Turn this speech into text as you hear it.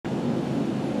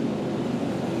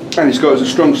And it's got us a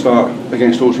strong start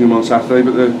against Altrincham on Saturday,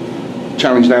 but the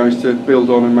challenge now is to build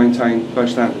on and maintain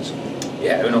those standards.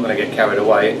 Yeah, we're not going to get carried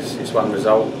away. It's one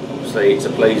result. Obviously, it's a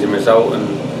pleasing result and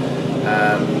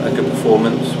a good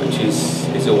performance, which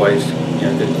is always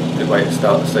a good way to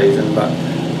start the season. But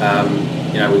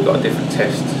we've got a different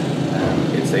test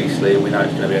against Eastleigh, and we know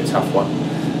it's going to be a tough one.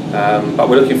 But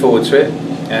we're looking forward to it,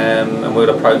 and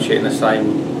we'll approach it in the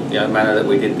same manner that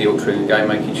we did the Altrincham game,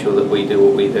 making sure that we do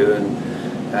what we do and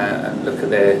look at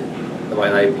the way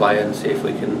they play and see if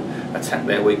we can attack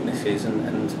their weaknesses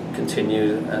and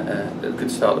continue the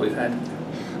good start that we've had.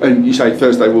 And you say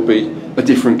Thursday will be a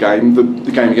different game.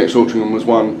 The game against Altrincham was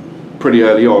won pretty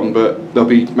early on, but there'll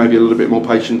be maybe a little bit more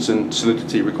patience and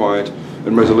solidity required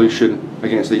and resolution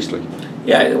against Eastleigh.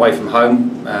 Yeah, away from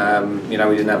home. We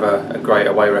didn't have a great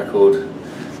away record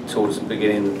towards the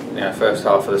beginning, first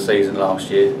half of the season last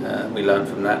year. We learned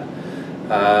from that.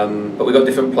 But we've got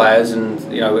different players, and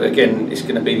again, it's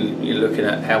going to be you're looking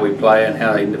at how we play and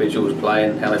how the individuals play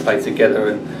and how they play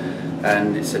together,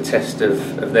 and it's a test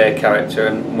of their character,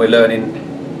 and we're learning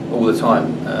all the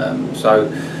time.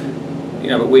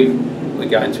 But we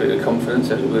go into it with confidence,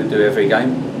 as we do every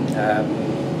game.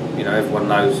 Everyone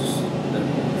knows that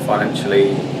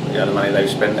financially, the money they've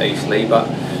spent at Eastleigh, but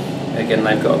again,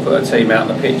 they've got to put a team out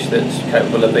on the pitch that's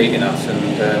capable of beating us, and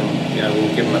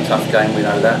we'll give them a tough game. We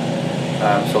know that.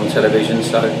 It's on television,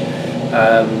 so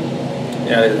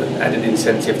added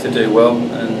incentive to do well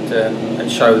and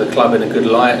show the club in a good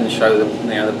light and show the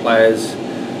players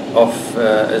off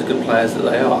as good players that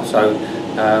they are. So,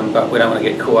 but we don't want to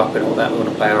get caught up in all that. We want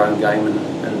to play our own game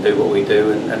and do what we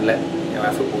do and let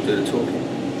our football do the talking.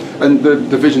 And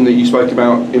the vision that you spoke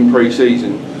about in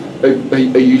pre-season,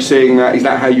 are you seeing that? Is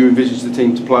that how you envisage the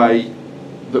team to play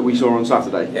that we saw on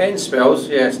Saturday? Yeah, in spells.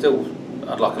 Yeah, still,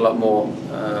 I'd like a lot more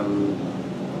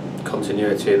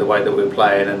continuity in the way that we're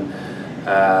playing, and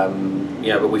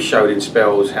but we showed in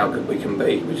spells how good we can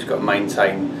be. We've just got to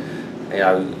maintain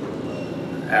our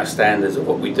standards of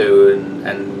what we do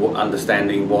and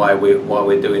understanding why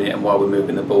we're doing it and why we're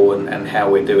moving the ball and how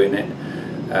we're doing it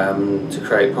to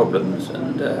create problems.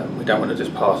 And we don't want to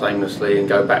just pass aimlessly and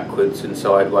go backwards and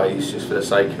sideways just for the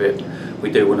sake of it. We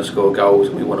do want to score goals,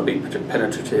 and we want to be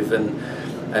penetrative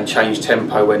and change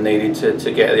tempo when needed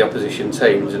to get at the opposition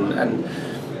teams. And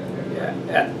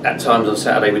at times on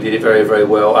Saturday we did it very, very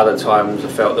well. Other times I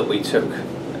felt that we took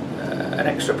an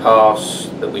extra pass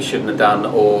that we shouldn't have done,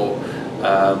 or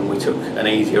we took an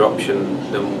easier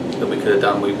option than we could have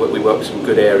done. We worked some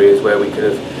good areas where we could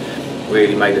have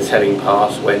really made a telling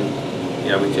pass when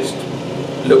we just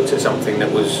looked at something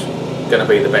that was going to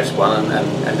be the best one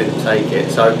and didn't take it.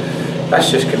 So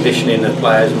that's just conditioning the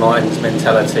players' minds,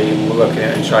 mentality, and we're working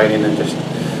out in training, and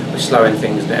we're slowing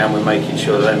things down. We're making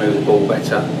sure that they move the ball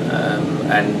better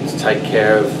and take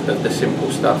care of the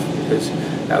simple stuff, because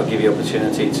that will give you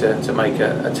opportunity to make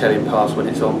a telling pass when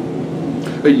it's on.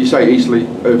 You say Eastleigh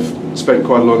have spent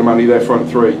quite a lot of money. Their front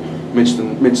three,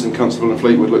 Minston, Constable and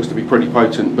Fleetwood, looks to be pretty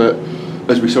potent, but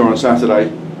as we saw on Saturday,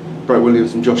 Brett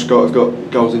Williams and Josh Scott have got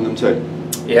goals in them too.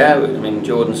 Yeah, I mean,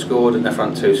 Jordan scored and the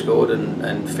front two scored,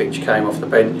 and Fitch came off the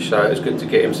bench, so it was good to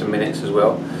get him some minutes as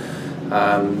well.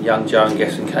 Young Joe and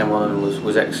Gesson came on and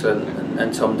was excellent,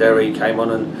 and Tom Derry came on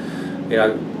and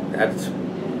had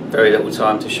very little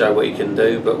time to show what he can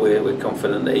do, but we're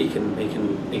confident that he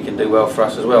can do well for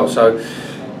us as well. So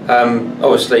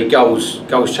obviously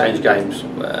goals change games.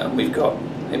 We've got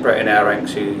Brett in our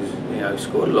ranks who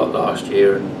scored a lot last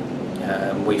year,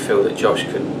 and we feel that Josh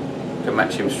can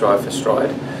match him stride for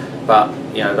stride. But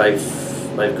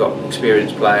they've got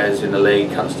experienced players in the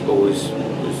league. Constable was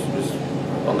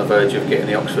on the verge of getting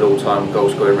the Oxford all-time goal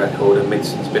scoring record, and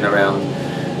Midson's been around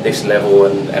this level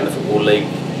and the Football League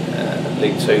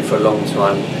League Two for a long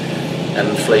time.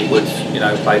 And Fleetwood,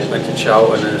 went to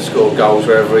Charlton and scored goals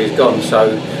wherever he's gone.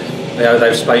 So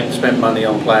they've spent money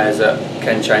on players that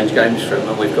can change games for them,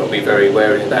 and we've got to be very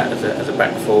wary of that as a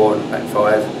back four and back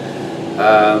five,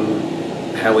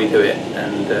 how we do it.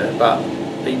 And but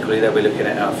equally they'll be looking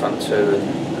at our front two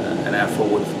and our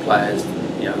forward players,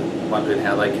 wondering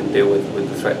how they can deal with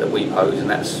the threat that we pose, and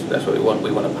that's what we want.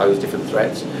 We want to pose different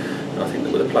threats, and I think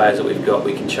that with the players that we've got,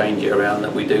 we can change it around.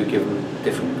 That we do give them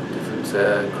different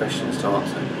questions to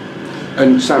answer.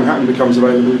 And Sam Hatton becomes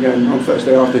available again on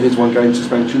Thursday after his one-game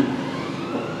suspension.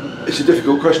 It's a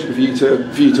difficult question for you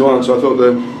to answer. I thought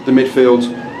the midfield,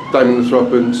 Damon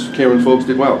Lathrop and Kieran Forbes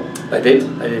did well. They did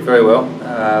very well.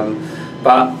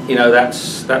 But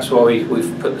that's why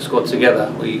we've put the squad together.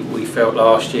 We felt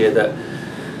last year that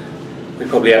we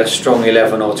probably had a strong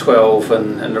 11 or 12,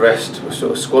 and the rest were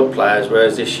sort of squad players.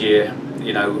 Whereas this year,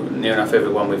 near enough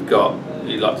everyone we've got,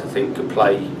 you'd like to think could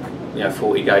play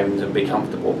 40 games and be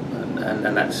comfortable,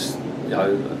 and that's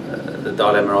the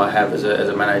dilemma I have as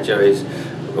a manager is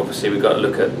obviously we've got to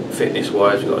look at fitness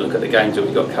wise, we've got to look at the games that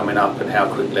we've got coming up and how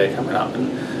quickly they're coming up,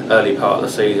 and early part of the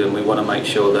season we want to make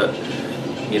sure that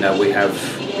we have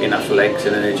enough legs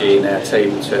and energy in our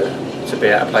team to be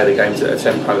able to play the games at a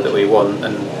tempo that we want,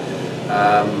 and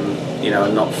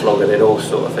and not flog a dead horse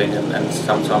sort of thing, and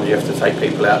sometimes you have to take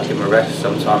people out, give them a rest.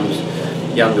 Sometimes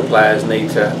younger players need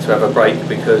to have a break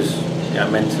because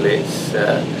mentally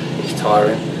it's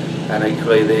tiring, and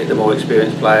equally the more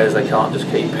experienced players, they can't just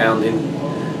keep pounding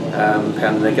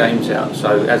their games out.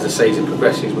 So as the season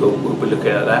progresses we'll be looking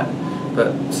at that,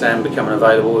 but Sam becoming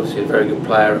available, obviously a very good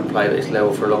player and played at this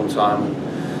level for a long time,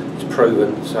 and it's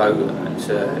proven, so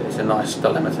it's a nice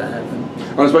dilemma to have.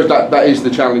 And I suppose that is the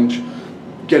challenge,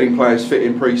 getting players fit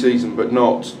in pre-season but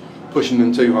not pushing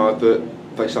them too hard that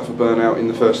they suffer burnout in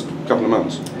the first couple of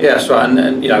months. Yeah, that's right,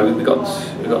 and we've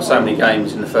got so many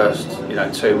games in the first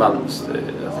 2 months. I think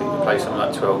we play something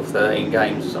like 12, 13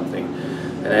 games or something,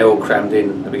 and they're all crammed in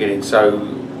at the beginning. So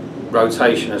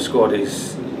rotation of squad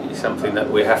is something that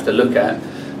we have to look at.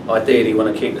 Ideally, we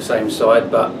want to keep the same side,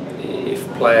 but if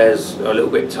players are a little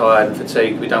bit tired and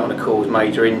fatigued, we don't want to cause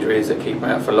major injuries that keep them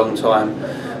out for a long time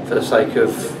for the sake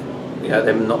of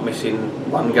them not missing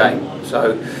one game.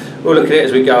 So we'll look at it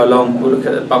as we go along. We'll look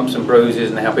at the bumps and bruises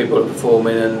and how people are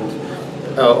performing,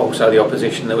 and also the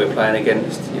opposition that we're playing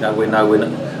against. We know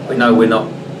we're not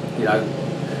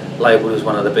labelled as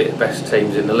one of the best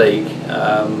teams in the league,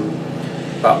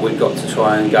 but we've got to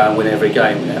try and go and win every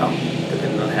game now.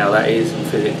 Depending on how that is and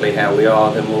physically how we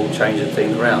are, then we'll change the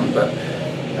things around. But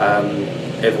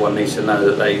everyone needs to know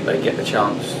that they get the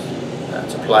chance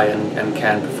to play and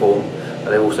can perform. But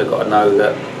they've also got to know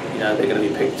that they're going to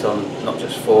be picked on not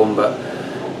just form but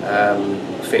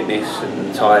fitness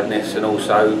and tiredness, and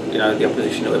also the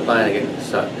opposition that we're playing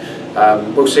against. So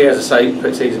we'll see, as I say,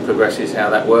 the season progresses how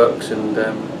that works, and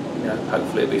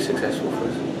hopefully it'll be successful for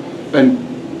us. And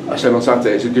I said on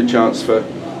Saturday it's a good chance for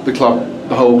the club,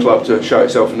 the whole club, to show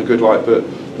itself in a good light, but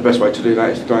the best way to do that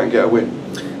is to go out and get a win.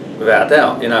 Without a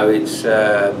doubt, it's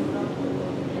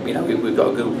we've got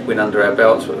a good win under our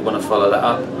belts, but we want to follow that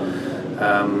up.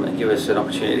 And give us an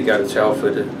opportunity to go to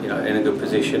Telford, in a good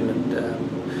position,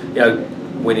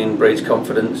 and winning breeds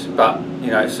confidence. But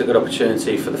it's a good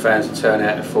opportunity for the fans to turn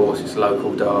out in force. It's a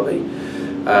local derby.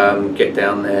 Get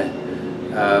down there.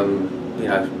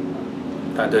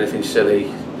 Don't do anything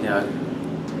silly.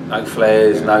 No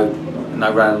flares, no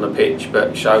running on the pitch,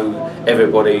 but show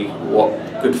everybody what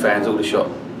good fans, all the shot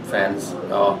fans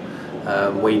are.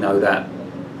 We know that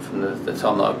from the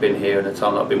time that I've been here and the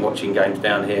time that I've been watching games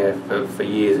down here for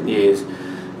years and years.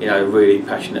 Really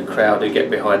passionate crowd who get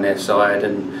behind their side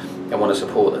and want to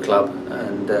support the club,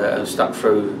 and stuck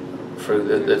through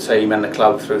the team and the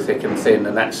club through thick and thin,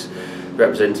 and that's the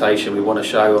representation we want to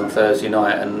show on Thursday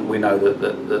night, and we know that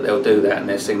they'll do that and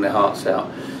they'll sing their hearts out,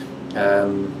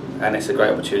 and it's a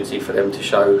great opportunity for them to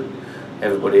show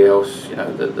everybody else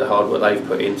the hard work they've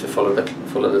put in to follow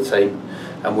the team,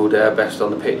 and we'll do our best on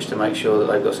the pitch to make sure that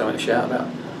they've got something to shout about.